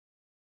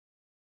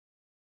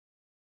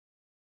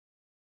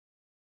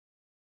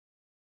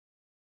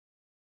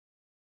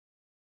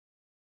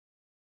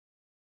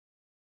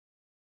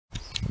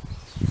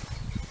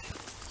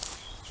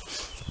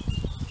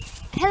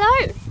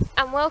Hello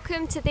and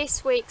welcome to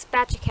this week's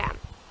Badger Camp.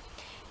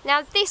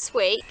 Now this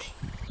week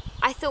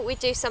I thought we'd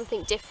do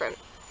something different.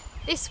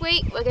 This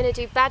week we're going to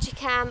do Badger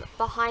Cam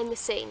behind the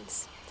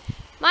scenes.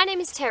 My name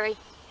is Terri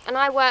and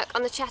I work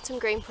on the Chatham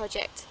Green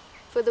project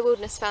for the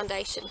Wilderness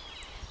Foundation,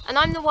 and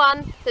I'm the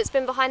one that's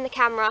been behind the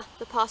camera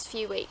the past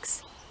few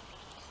weeks.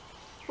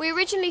 We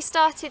originally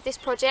started this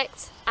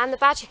project and the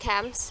Badger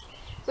Cams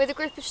with a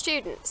group of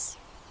students,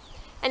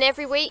 and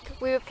every week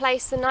we would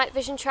place the night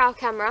vision trail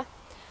camera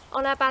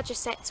on our badger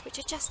setts, which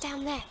are just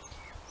down there,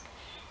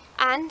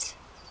 and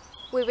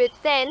we would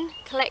then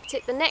collect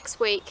it the next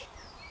week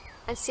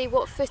and see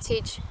what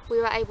footage we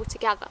were able to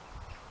gather.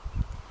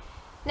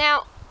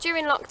 Now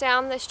during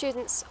lockdown the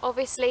students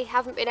obviously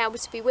haven't been able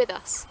to be with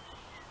us,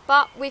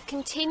 but we've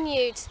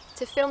continued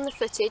to film the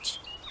footage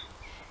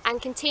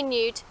and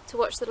continued to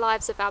watch the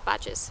lives of our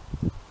badgers.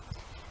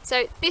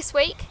 So this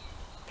week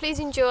please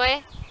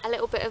enjoy a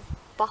little bit of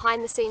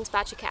behind the scenes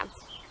Badger Cam.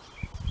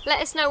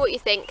 Let us know what you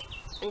think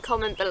and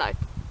comment below.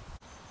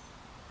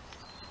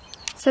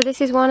 So this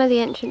is one of the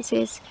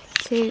entrances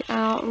to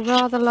our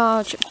rather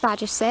large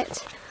badger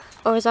set,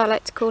 or as I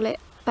like to call it,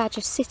 Badger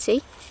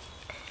City.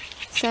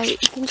 So you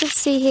can just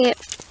see here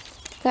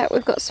that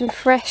we've got some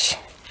fresh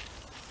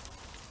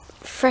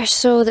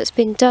soil that's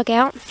been dug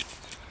out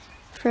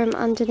from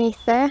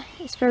underneath there.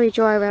 It's very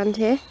dry around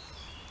here,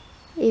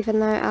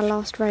 even though our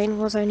last rain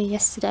was only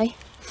yesterday.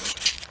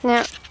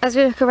 Now as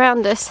we look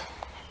around us,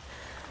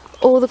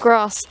 all the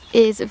grass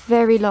is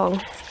very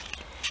long,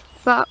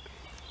 but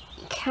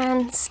you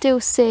can still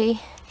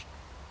see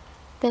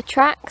the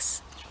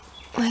tracks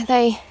where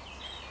they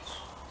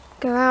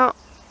go out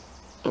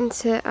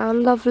into our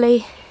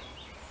lovely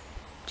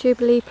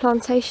Jubilee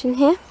plantation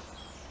here,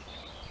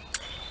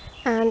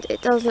 and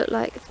it does look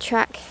like the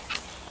track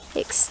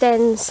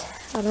extends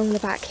along the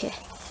back here.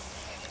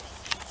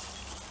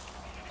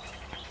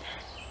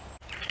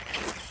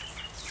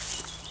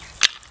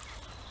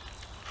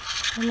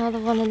 Another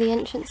one of the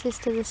entrances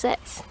to the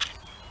sets.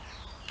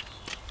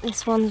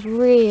 This one's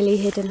really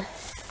hidden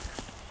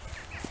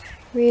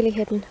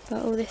by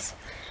all this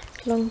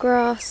long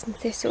grass and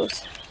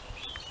thistles.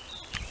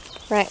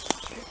 Right,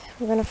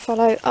 we're going to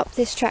follow up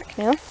this track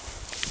now.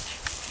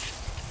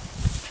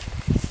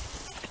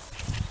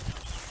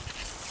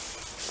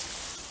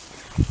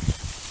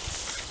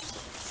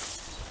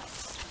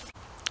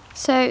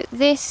 So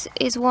this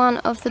is one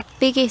of the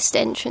biggest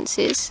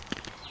entrances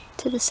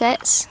to the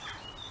sets.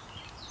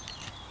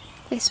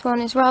 This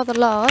one is rather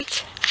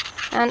large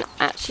and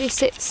actually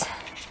sits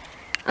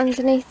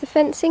underneath the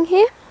fencing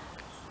here.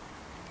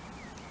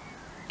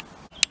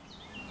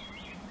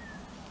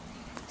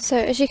 So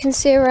as you can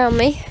see around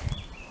me,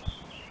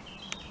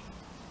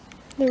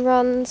 the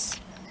runs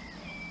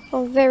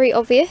are very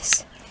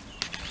obvious,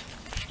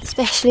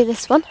 especially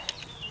this one,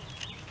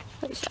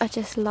 which I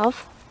just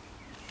love.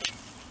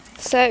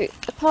 So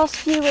the past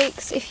few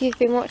weeks, if you've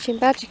been watching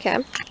Badger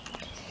Cam,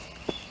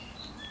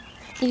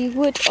 you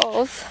would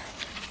have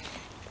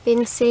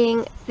been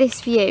seeing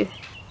this view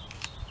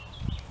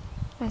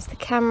as the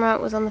camera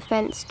was on the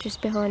fence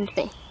just behind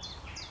me.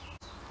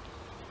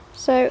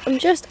 So I'm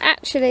just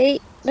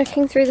actually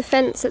looking through the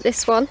fence at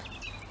this one,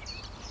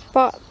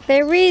 but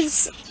there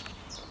is,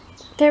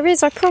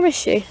 I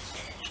promise you,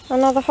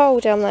 another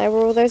hole down there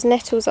where all those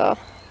nettles are.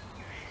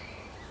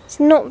 It's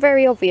not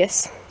very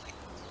obvious,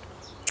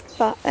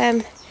 but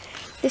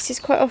this is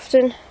quite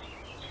often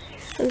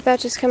when the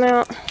badgers come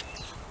out,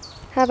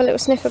 have a little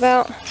sniff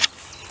about.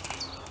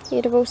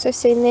 You'd have also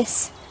seen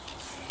this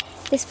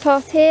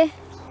path here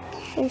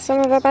in some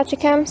of our Badger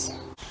Cams.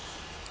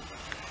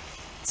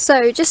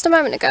 So just a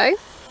moment ago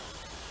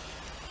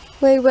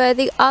we were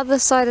the other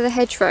side of the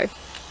hedgerow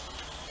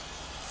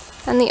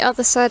and the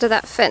other side of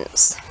that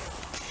fence.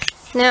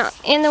 Now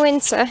in the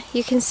winter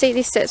you can see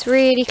these sets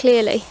really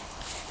clearly,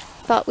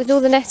 but with all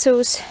the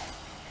nettles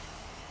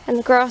and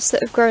the grass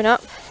that have grown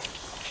up,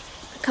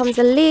 it becomes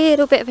a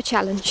little bit of a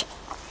challenge.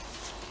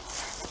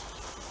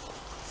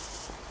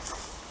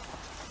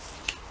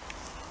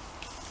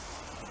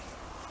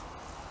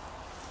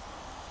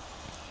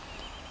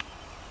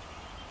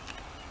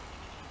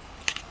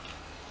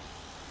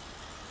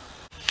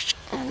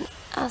 And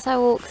as I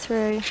walk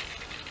through,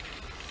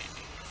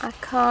 I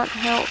can't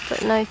help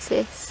but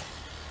notice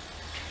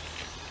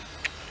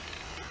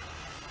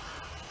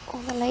all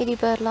the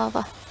ladybird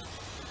larva.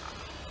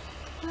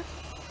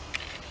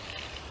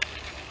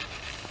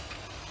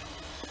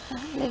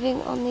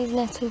 Living on these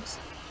nettles.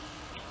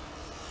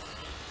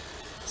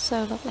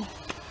 So lovely.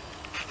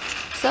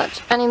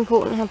 Such an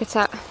important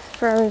habitat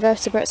for our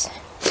invertebrates.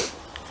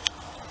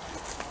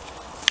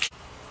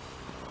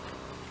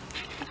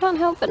 I can't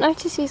help but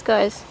notice these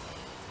guys.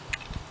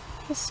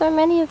 There's so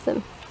many of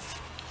them.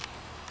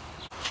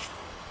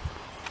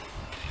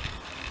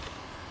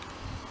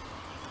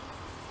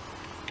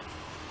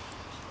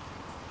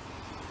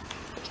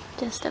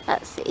 Just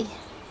about see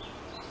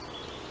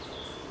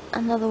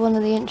another one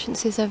of the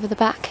entrances over the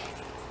back,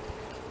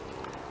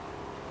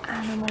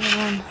 and another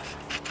one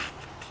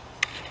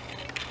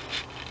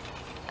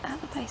at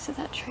the base of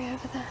that tree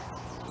over there.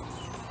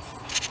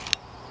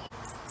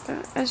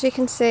 as you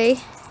can see,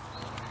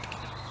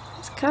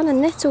 it's kind of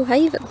nettle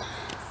haven.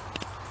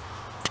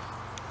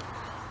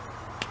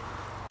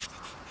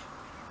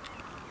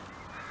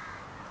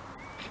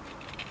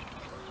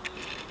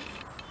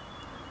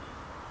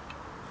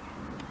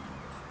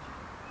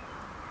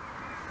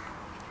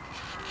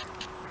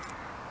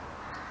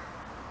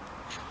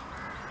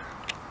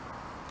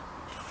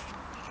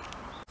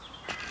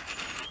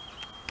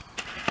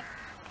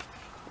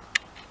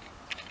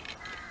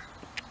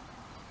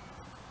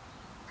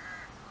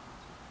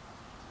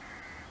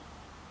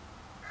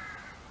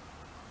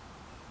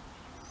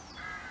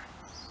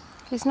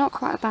 It's not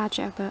quite a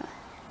badger, but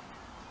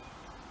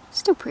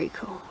still pretty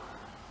cool.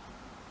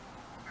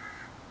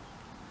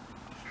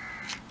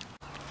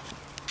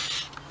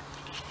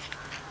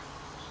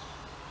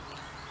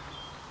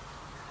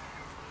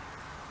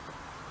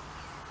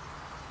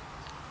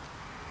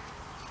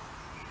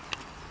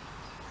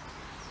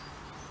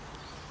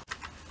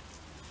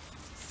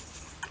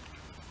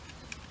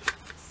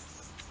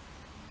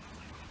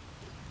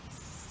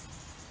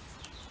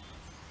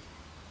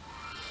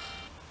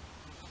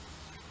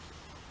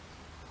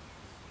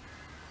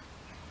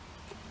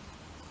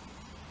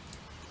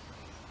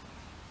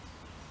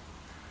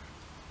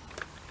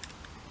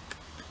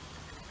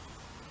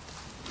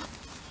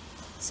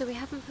 So we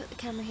haven't put the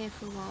camera here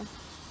for a while,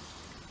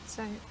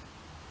 so I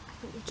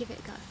think we give it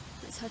a go.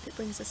 Let's hope it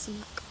brings us some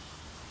luck.